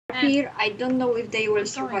here. I don't know if they will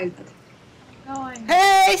survive that. Going.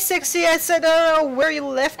 Hey, sexy! I said I don't know where you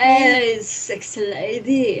left me. Sexy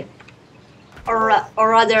lady. Or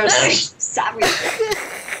rather, sorry.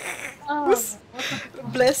 Oh,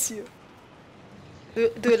 Bless you. Do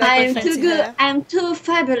you like my I'm fancy too good. hair? I'm too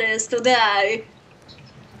fabulous to die.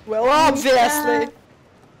 Well, obviously.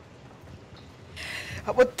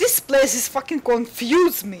 But this place is fucking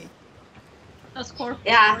confused me. that's corpse.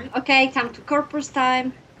 Yeah. Right? Okay. Come to corpus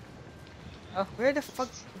time. Oh, where the fuck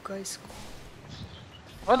you guys go?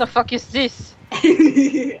 What the fuck is this?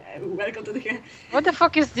 Welcome to the. What the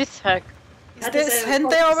fuck is this hack? Is That there is a hentai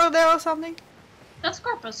corpus. over there or something? That's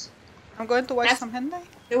corpus. I'm going to watch That's- some hentai.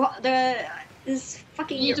 This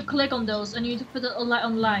fucking. You need to click on those and you need to put it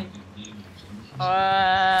online.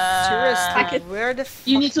 Seriously, where the fuck?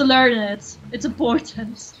 You need to learn it. It's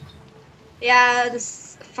important. Yeah, this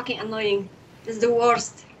is fucking annoying. This is the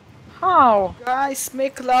worst. How? Guys,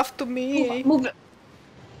 make love to me. Move.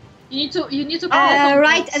 You need to click on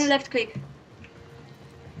Right those. and left click.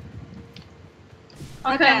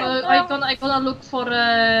 Okay, Okay. I'm gonna look for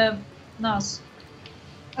Nas.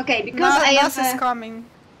 Okay, because Nas is coming.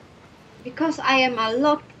 because I am a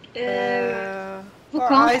lock. Oh,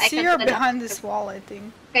 I see you're behind this wall, I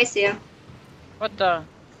think. Okay, see ya. What the?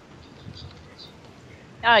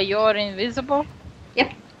 Ah, you're invisible?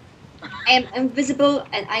 Yep. I am invisible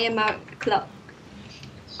and I am a cloud.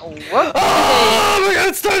 Oh, what? Oh my god,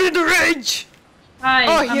 it's starting to rage! Hi,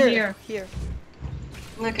 Oh, I'm here. Here.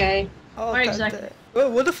 Okay. Oh, Where God, exactly? Oh,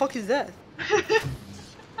 what the fuck is that?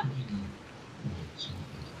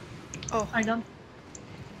 Oh, I don't.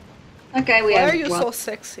 Okay, we why have. are you what? so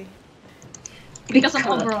sexy? Because I'm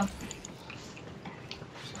Oberon.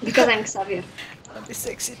 Because I'm Xavier. I'll be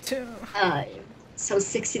sexy too. So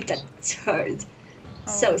sexy that's hurt.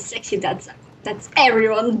 Oh. So sexy that's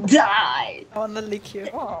everyone died. I wanna lick you.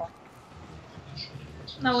 Oh.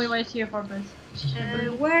 No, we wait here for a bit.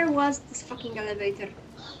 Where was this fucking elevator?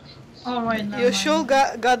 Oh, right now. You sure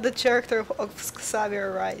got the character of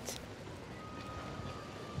Xavier right.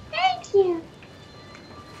 Thank you.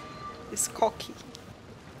 It's cocky.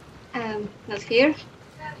 Not here.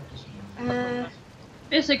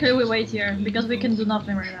 Basically, we wait here because we can do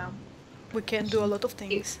nothing right now. We can do a lot of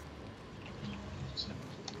things.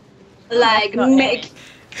 Like make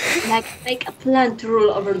a plan to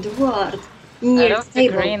rule over the world. I Near love the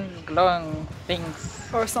table. green glowing things.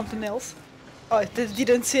 Or something else. Oh, I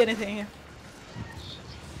didn't see anything.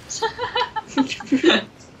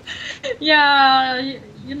 Yeah,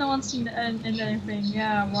 you know what's in anything.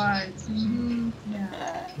 Yeah, right.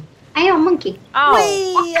 Yeah. I am a monkey. Ow!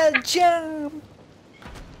 Whee! I jump!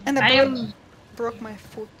 And I I am. broke my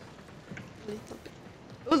foot. A little bit.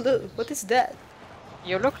 Oh look, what is that?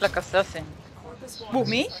 You look like assassin. Who,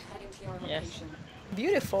 me? Yes.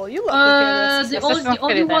 Beautiful, you look like The a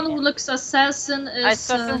only Creed, one I who mean. looks assassin is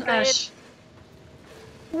Assassin's Creed. Ash.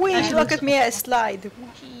 Wait, Ash look looks- at me, I slide.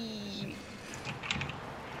 Whee.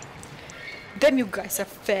 Damn, you guys are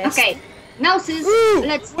fast. Okay. Now sis, Ooh,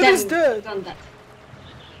 let's what is that? done that.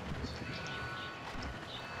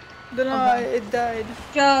 Don't know, it died.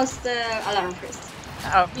 Just alarm first.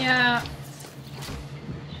 Oh. Yeah.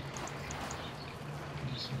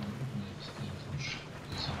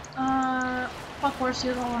 Fuck, where's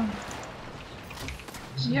your alarm?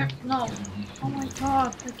 Here? No. Oh my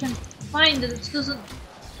god, I can't find it. It doesn't.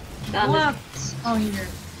 Done. What? Oh, here.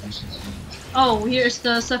 Oh, here's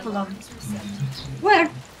the cephalon. Where?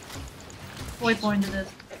 Waypointed it.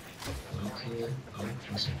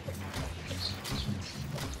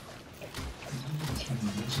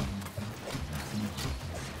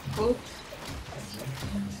 Cool.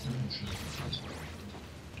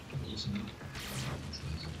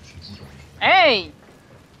 Hey!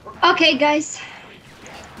 Okay, guys.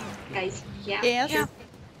 Yeah. Yes.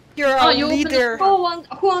 You're Oh, our you opened the leader. Who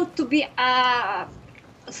want to be a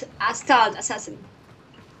stealth assassin?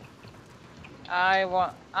 I'm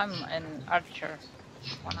an archer.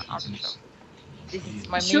 I'm an archer. This is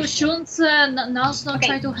my mission. Shouldn't Nas not Okay.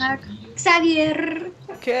 try to hack? Xavier.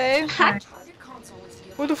 Okay. Hack.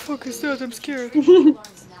 What the fuck is that? I'm scared.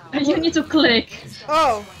 You need to click,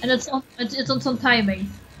 Oh, and it's on some timing.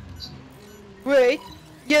 wait.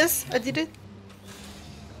 Yes, I did it.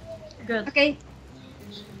 Good. Okay.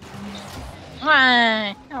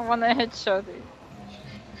 I want a headshot.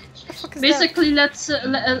 What the fuck is Basically,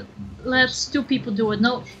 let's two people do it.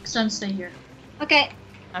 No, Xen, stay here. Okay.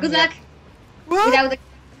 I'm Good here. luck. that? What? Without the.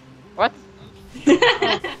 What?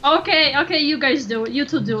 Okay, you guys do it. You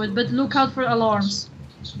two do it, but look out for alarms.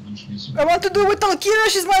 I want to do it with Alkira,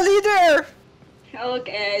 she's my leader!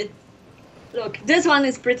 Okay. Look, this one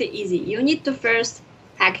is pretty easy. You need to first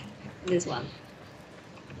hack this one.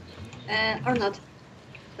 Or not.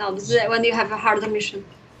 No, this is when you have a harder mission.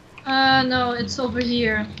 No, it's over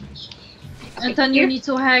here. Okay, And then here? you need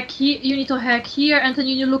to hack here. You need to hack here, and then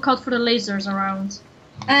you need to look out for the lasers around.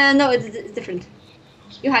 No, it's different.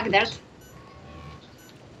 You hack that.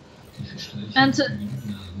 And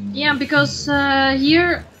yeah, because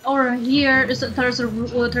here or here is there's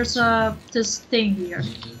a this thing here.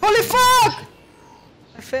 Holy fuck!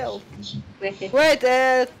 I failed. Wait. Wait,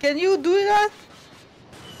 can you do that?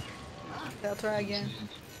 I'll try again.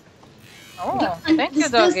 Oh, And thank you,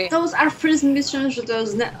 doggy. those are first missions.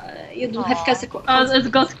 Those you don't have consequences.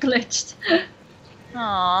 It got glitched.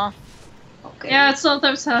 Aww. Okay. Yeah, it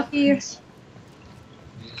sometimes Here. happens.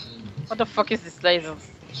 What the fuck is this laser?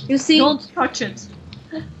 You see? Don't touch it.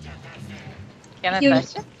 Can I You-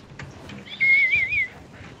 touch it?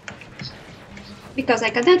 Because I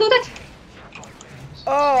can't do that.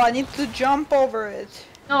 Oh, I need to jump over it.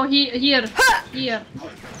 No, here.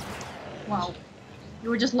 Wow, you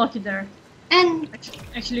were just lucky there. And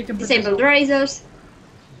Actually, you can put disable the this razors.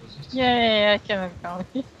 Yay, I cannot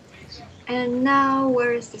go. And now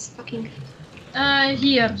where is this fucking? on.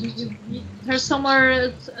 Here. There's somewhere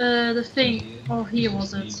the thing. Oh, here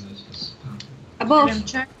was it. Above. Can I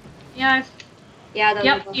check? Yeah. Yeah, that's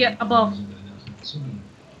Yep. above. Yeah, above.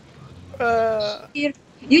 Here.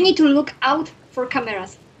 You need to look out for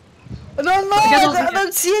cameras. I don't know, Get over I here.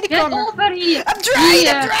 don't see any Get camera. over here. I'm trying,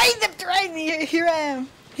 Here. I'm trying. Here I am.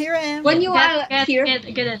 Here I am. When you are here, Get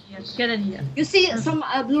in here. Get in here. you see some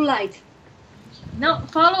blue light. No,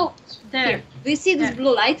 follow there. Here. Do you see this Yeah.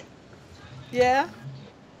 blue light? Yeah?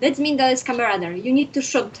 That means there is camera there. You need to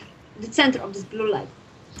shoot the center of this blue light.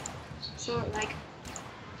 So like.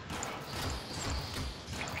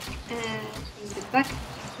 Get back.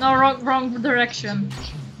 No, wrong direction.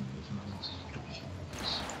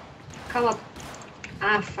 Come up.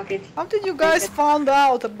 Ah, fuck it. How did you guys find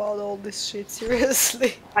out about all this shit?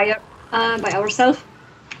 Seriously? By ourselves.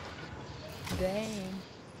 Dang.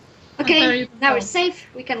 Okay, there you now go. we're safe.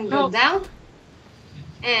 We can go Go. down.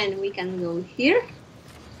 And we can go here.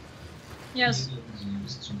 Yes.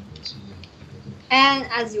 And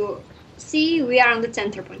as you see, we are on the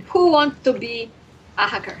center point. Who wants to be a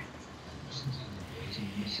hacker?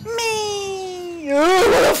 Me! Oh,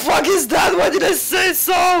 what the fuck is that? Why did I say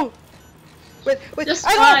so? Wait, Just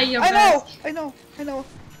I try know, your I know.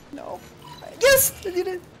 No. Yes, I did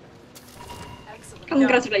it.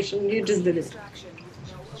 Congratulations, you just did it.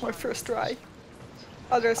 My first try.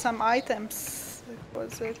 Oh, there's some items.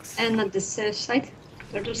 What's it? And not this side,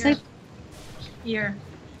 the other Here. side. Here.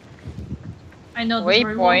 I know this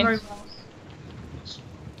very well, Waypoint. very well.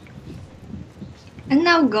 And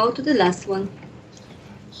now go to the last one.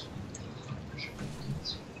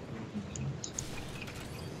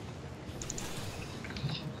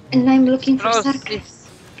 And I'm looking for Close Sarka. this.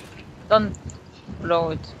 Don't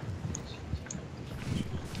blow it.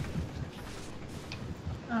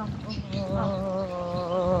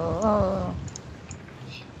 Oh.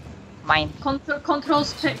 Mine.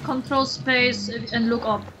 Control space and look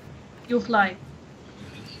up. You fly.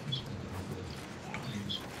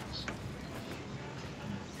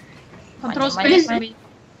 Control Mine. space. This- Maybe.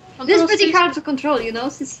 This Control is pretty space- hard to control, you know?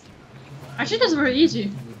 Since Actually, that's very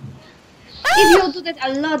easy. if you do that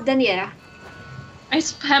a lot, then yeah. I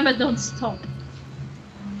spam it, don't stop.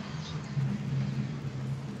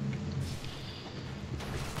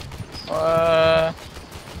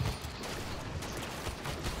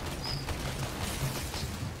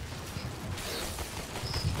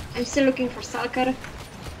 I'm still looking for Salkar,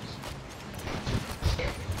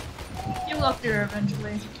 You'll appear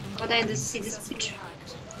eventually. but I just see this bitch.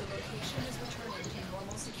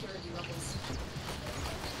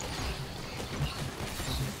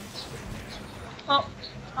 Oh,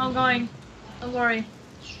 I'm going. Don't worry.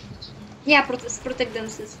 Yeah, protect them,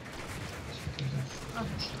 sis.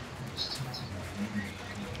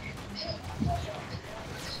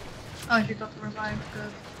 Oh, you got revived.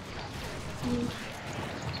 Good.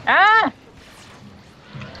 Ah!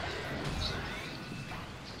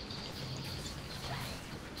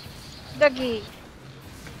 Doggy.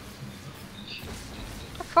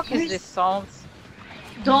 What the fuck is this sound?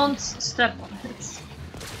 Don't step on it.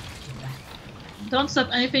 Don't step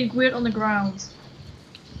anything weird on the ground.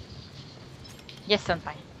 Yes,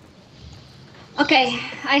 senpai. Okay,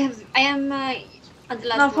 I am at the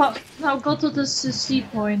last one. Now go to the C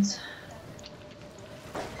point.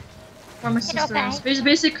 Where my sister is.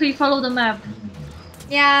 Basically follow the map.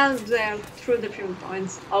 Yeah, there, through the prime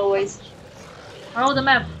points, always. Follow the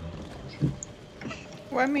map.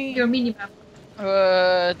 Why me? Your mini map.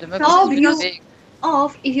 The map Oh, is because- big.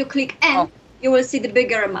 Off, if you click N, Oh. you will see the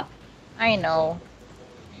bigger map. I know.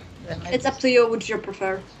 It's up to you which you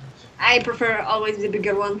prefer. I prefer always the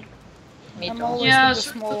bigger one. Me I'm too. always Yeah, with the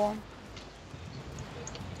so- small one.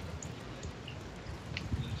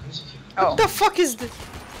 Oh, What the fuck is this?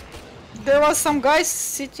 There was some guy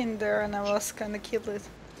sitting there and I was kinda killed it.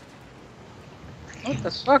 what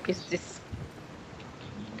the fuck is this?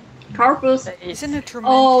 Corpus. Isn't it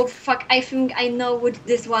romantic? Oh fuck! I think I know what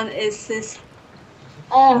this one is. Sis.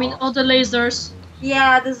 Oh, I mean, all the lasers.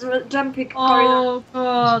 yeah, this jumping corridor. Oh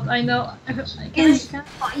god, I know. Is Can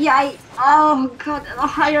yeah. Oh god, at a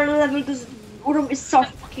higher level, this room is so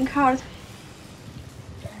fucking hard.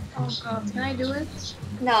 oh god, can I do it?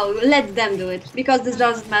 No, let them do it because this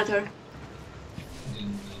doesn't matter.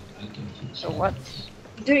 So what?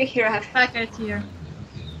 Do you here have? Packet here.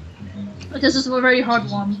 This is a very hard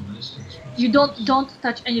one. You don't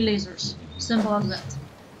touch any lasers. Simple as that.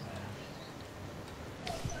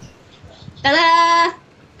 Ta-da!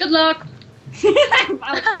 Good luck.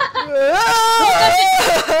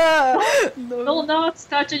 No. Do not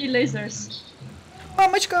touch any lasers. How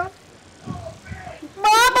much gone?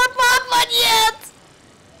 Mama, yet!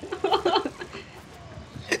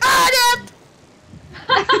 Ah, yet!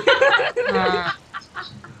 Uh,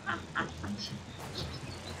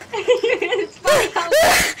 It's fine.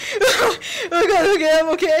 Okay, I'm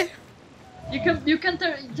okay. You can you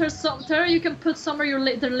can put some of your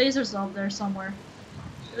the lasers out there somewhere.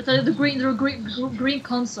 The green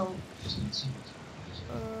console.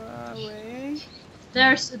 Wait.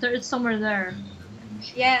 It's somewhere there.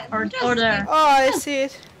 Yeah. Or just there. Oh, I see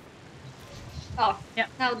it. Oh, Yeah.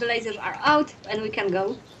 Now the lasers are out and we can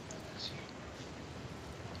go.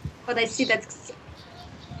 But I see that.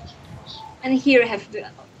 And here I have the.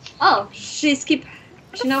 Oh, she skip.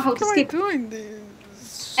 She know how to How am I skip. doing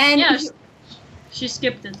this? And Yeah, if you- she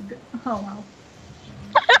skipped it. Oh wow.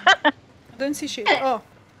 I don't see shit. Oh.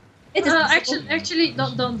 it is possible. Actually,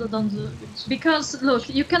 don't do it. Because look,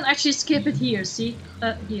 you can actually skip it here. See,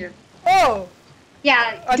 here. Oh!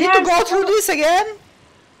 Yeah. I need to there's go through this again?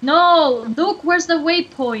 No, look, where's the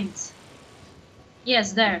waypoint?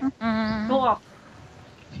 Yes, there. mm, Go up.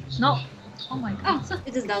 No. Oh my god. Oh,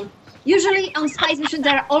 it is done. Usually on spice mission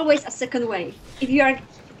there are always a second way. If you are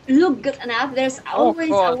look good enough, there's always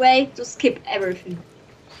a God. way to skip everything.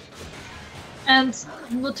 And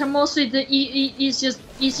they're mostly the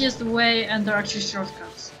easiest way, and they're actually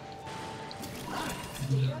shortcuts.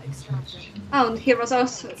 Oh, and here was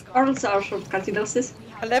also a shortcut, you know, sis.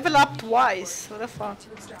 I level up twice. What the fuck?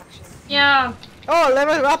 Yeah, Oh,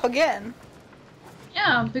 level up again.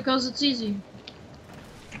 yeah, because it's easy.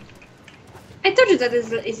 I told you that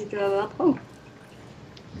it's easy to level up. Oh,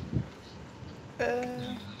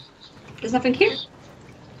 there's nothing here.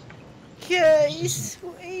 Guys,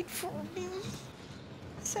 wait for me.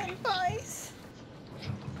 Senpais.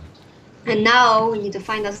 And now we need to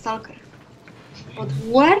find a stalker. But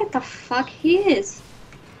where the fuck he is?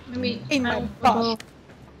 Maybe In my butt.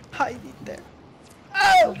 Hide it there.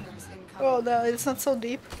 Oh! Oh no, it's not so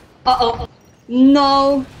deep. Uh-oh.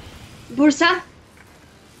 No. Bursa?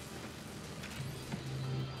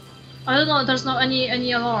 I don't know. There's no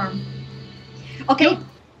any alarm. Okay.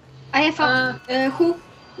 I have a... who?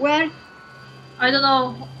 Where? I don't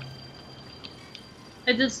know.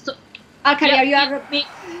 I did. Alcaria, you are... me.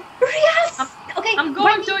 Yes! Okay. I'm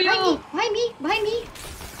going buy to me, you. Buy me.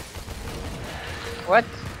 what?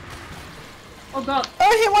 Oh god.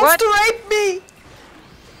 Oh, he wants What? to rape me!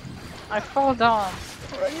 I fall down.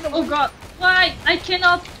 Oh god. Why? I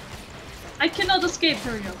cannot escape.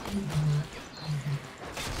 Here we go.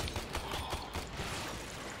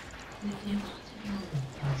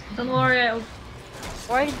 Don't worry.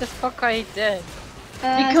 Why the fuck I dead?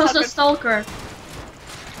 Because the stalker. stalker.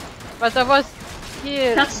 But I was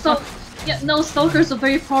here. That stalker. Yeah, no, stalkers are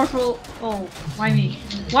very powerful. Oh, why me?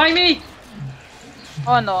 Why me?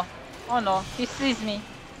 Oh no. Oh no. He sees me.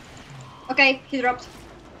 Okay, he dropped.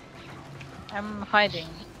 I'm hiding.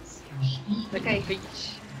 Like Okay. a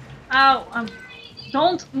bitch. Ow!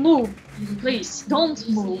 Don't move, please. Don't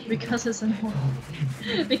move because it's annoying.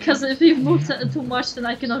 Because if you move too much, then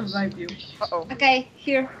I cannot revive you. Uh-oh. Okay,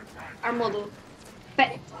 here. Our model.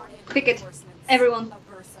 Pick it. Everyone.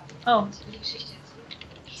 Oh,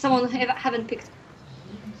 Someone haven't picked.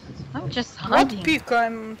 I'm just What hiding. pick?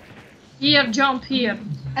 I'm... here, jump here.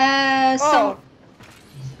 So...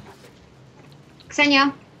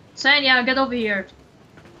 Xenia. Sanya, get over here.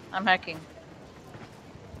 I'm hacking.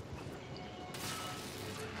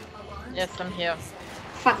 Yes, I'm here.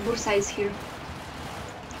 Fuck, Bursa is here.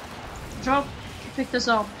 Drop. Pick this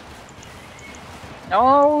up.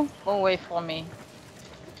 No, go away from me.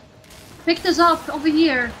 Pick this up over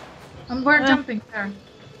here. We're jumping there.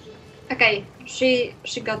 Okay, she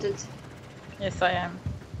got it. Yes, I am.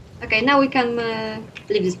 Okay, now we can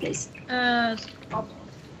leave this place. Up.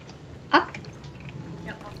 Up?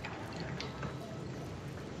 Yeah, up.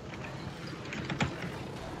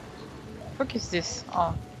 Fuck is this?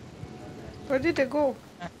 Oh, Where did they go?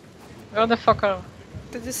 where the fuck are?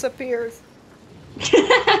 They disappeared.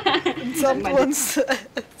 Magic. Someone said.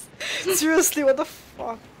 Seriously, what the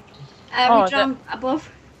fuck? Oh, We jump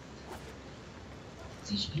above.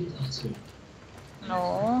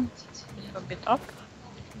 No. A bit up.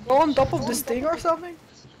 Go on top of this thing or something?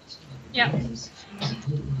 Yeah.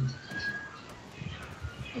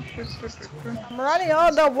 I'm running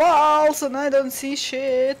on the walls and I don't see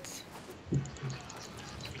shit.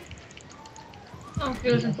 Oh,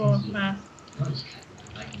 beautiful math.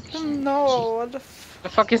 I don't know, what the The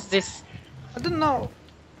fuck is this? I don't know.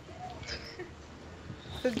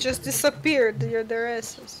 They just disappeared, their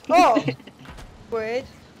asses. Oh! Wait,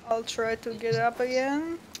 I'll try to get up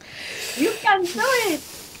again. You can do it!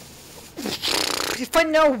 If I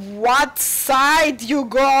know what side you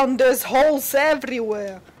go on, there's holes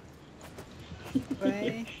everywhere.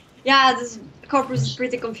 Wait. Yeah, this corpus is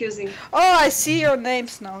pretty confusing. Oh, I see your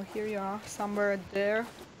names now. Here you are, somewhere there.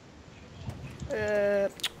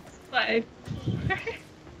 Like,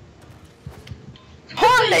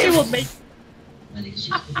 Holy! you will make.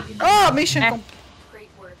 Oh, mission complete. Great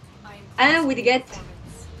work. I am And we get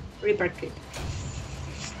Reaper Kit.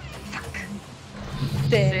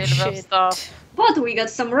 Damn Silver shit. stuff. But we got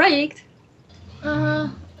some relic.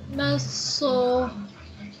 So